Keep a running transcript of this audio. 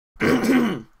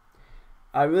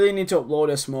I really need to upload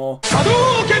this more.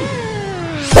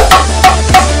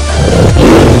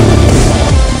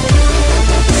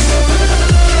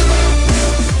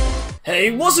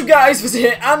 Hey, what's up guys, Vizeh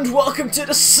here, and welcome to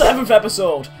the 7th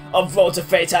episode of Road to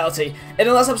Fatality. In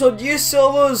the last episode, you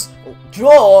saw us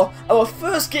draw our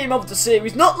first game of the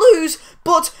series, not lose,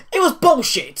 but it was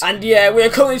bullshit. And yeah, we are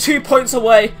currently 2 points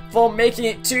away from making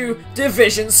it to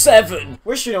Division 7.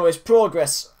 Which, you know, is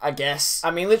progress, I guess.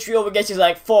 I mean, literally all we get is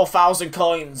like 4,000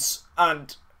 coins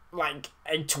and like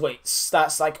 8 tweets.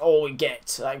 That's like all we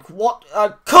get. Like, what?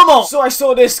 Come on! So I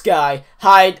saw this guy,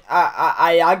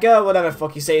 Ayaga, whatever the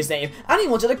fuck you say his name, and he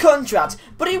wanted a contract,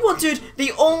 but he wanted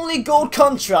the only gold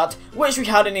contract which we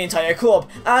had in the entire club.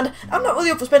 And I'm not really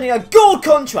up for spending a gold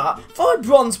contract for a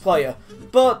bronze player,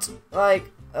 but like,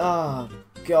 oh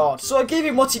god. So I gave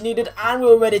him what he needed, and we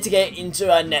were ready to get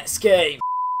into our next game.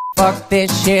 Fuck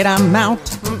this shit, I'm out.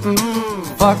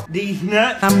 Fuck these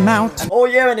nuts, I'm out. Oh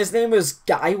yeah, and his name was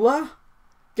Gaiwa?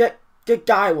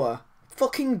 Gaiwa.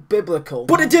 Fucking biblical.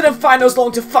 But it didn't find us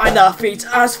long to find our feet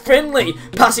as Finley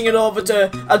passing it over to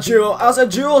Ajuro as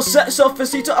Ajuro sets off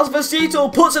Vizeh as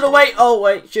Vizeh puts it away. Oh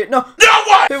wait, shit, no. No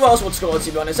way! Who else would score,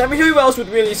 to be honest? I mean, who else would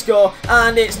really score?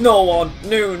 And it's no one.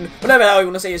 Noon. Whatever the hell you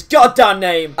want to say his goddamn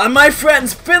name. And my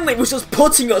friends, Finley was just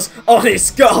putting us on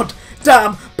his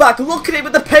goddamn back. Look at it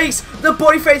with the pace, the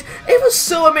body face. It was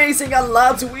so amazing, and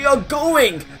lads, we are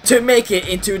going to make it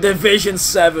into Division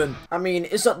 7. I mean,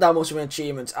 it's not that much of an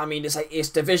achievement. I mean, it's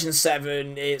Division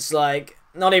 7. It's like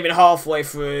not even halfway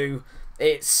through.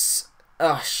 It's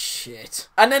oh shit.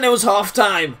 And then it was half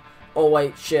time. Oh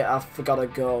wait, shit, I forgot a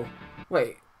goal.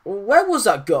 Wait, where was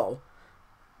that goal?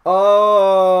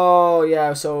 Oh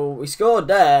yeah, so we scored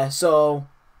there. So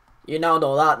you now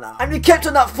know that now. And we kept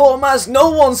on that form as no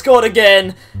one scored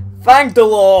again. Thank the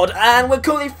Lord. And we're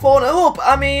currently 4-0 up.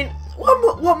 I mean,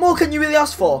 what more can you really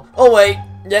ask for? Oh wait,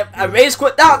 yep, a race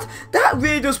quit. That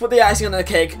really does put the icing on the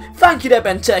cake. Thank you there,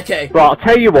 Benteke. Right, I'll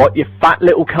tell you what, you fat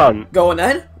little cunt. Go on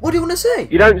then. What do you want to say?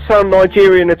 You don't sound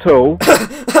Nigerian at all.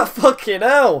 Fucking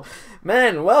hell.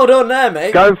 Man, well done there,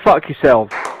 mate. Go and fuck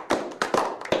yourself.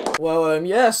 Well,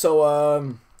 yeah,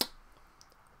 so,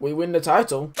 we win the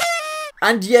title.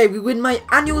 And yeah, we win my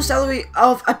annual salary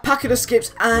of a packet of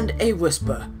skips and a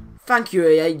whisper. Thank you,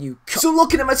 EA, you c***. So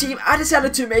looking at my team, I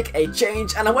decided to make a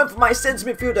change, and I went for my centre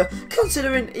midfielder,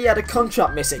 considering he had a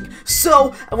contract missing.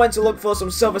 So I went to look for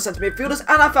some silver centre midfielders,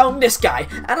 and I found this guy,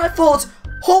 and I thought,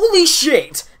 holy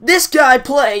shit, this guy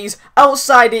plays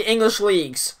outside the English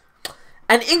leagues.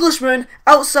 An Englishman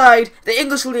outside the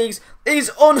English leagues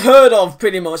is unheard of,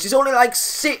 pretty much. There's only like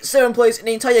 6-7 players in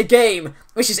the entire game,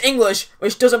 which is English,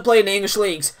 which doesn't play in the English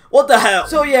leagues. What the hell?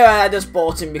 So yeah, I just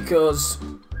bought him because,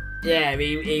 yeah,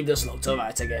 he just looked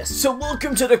alright, I guess. So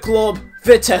welcome to the club,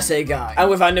 Vizeh guy. And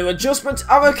with our new adjustment,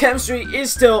 our chemistry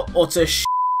is still utter sh**.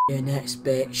 Your next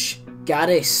bitch,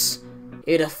 Gaddis.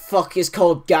 Who the fuck is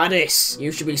called Gaddis?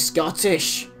 You should be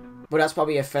Scottish. But that's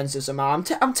probably offensive somehow.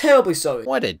 I'm terribly sorry.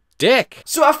 What a dick.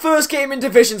 So our first game in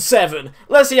Division 7.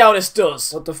 Let's see how this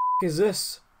does. What the f*** is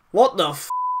this? What the f***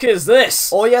 is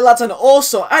this? Oh yeah, lads, and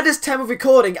also, at this time of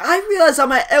recording, I realised that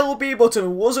my LB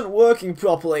button wasn't working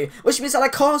properly, which means that I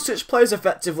can't switch players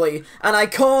effectively, and I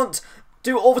can't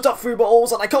do overtop through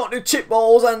balls, and I can't do chip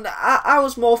balls, and I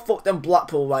was more fucked than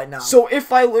Blackpool right now. So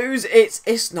if I lose,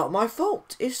 it's not my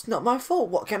fault. It's not my fault.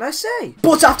 What can I say?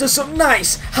 But after some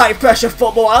nice high pressure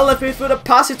football, I left me through the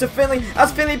pass to Finley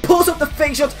as Finley pulls up the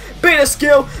fake shot. Bit of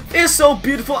skill. It's so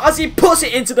beautiful as he puts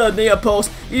it into the near post.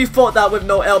 You thought that with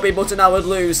no LB button I would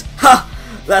lose. Ha!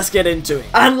 Let's get into it.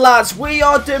 And lads, we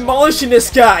are demolishing this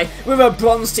guy with a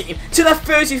bronze team. To the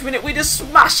 30th minute, we just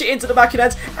smash it into the back of the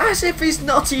net as if he's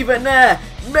not even there.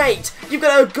 Mate, you've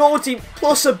got a gold team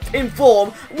plus a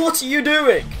inform. What are you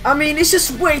doing? I mean, it's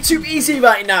just way too easy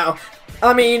right now.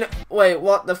 I mean, wait,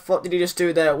 what the fuck did he just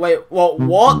do there? Wait, what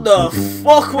the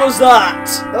fuck was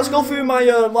that? Let's go through my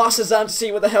last exam to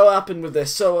see what the hell happened with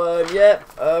this. So, yeah,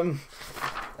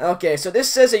 okay, so this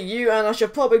says a U and I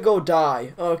should probably go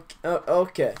die.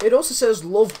 Okay. It also says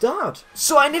love dad.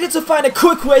 So I needed to find a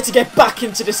quick way to get back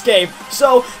into this game.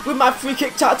 So with my free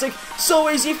kick tactic,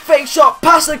 so easy, fake shot,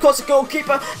 pass it across the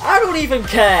goalkeeper. I don't even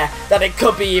care that it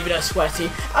could be even a sweaty.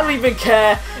 I don't even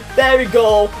care. There we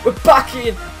go. We're back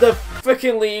in the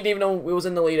freaking lead, even though we was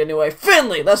in the lead anyway.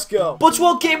 Finley, let's go. But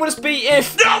what game would this be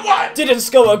if no one didn't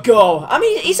score a goal? I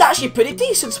mean, he's actually pretty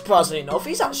decent, surprisingly enough.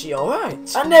 He's actually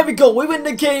alright. And there we go. We win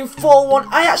the game 4-1.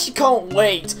 I actually can't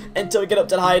wait until we get up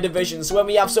to the higher divisions when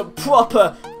we have some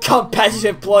proper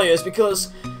competitive players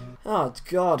because, oh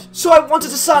god. So I wanted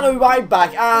to sign a right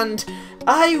back, and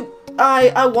I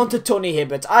wanted Tony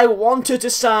Hibbert. I wanted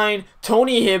to sign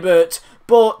Tony Hibbert,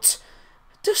 but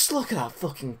Just look at that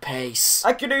fucking pace.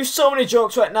 I could do so many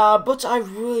jokes right now, but I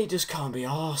really just can't be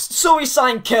arsed. So we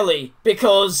signed Kelly,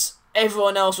 because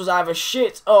everyone else was either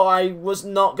shit, or I was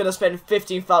not gonna spend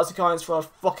 15,000 coins for a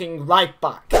fucking right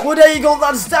back. Well, there you go,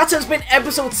 lads. That has been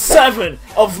episode 7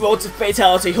 of Road to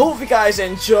Fatality. Hope you guys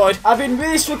enjoyed. I've been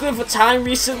really struggling for time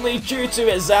recently due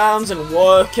to exams and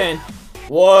work and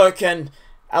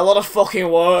a lot of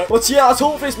fucking work. But yeah, I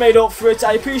hope this made up for it.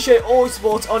 I appreciate all your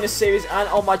support on this series and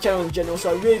on my channel in general,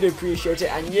 so I really do appreciate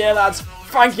it. And yeah, lads,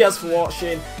 thank you guys for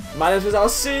watching. My name is Vizeh. I'll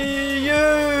see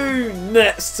you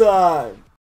next time.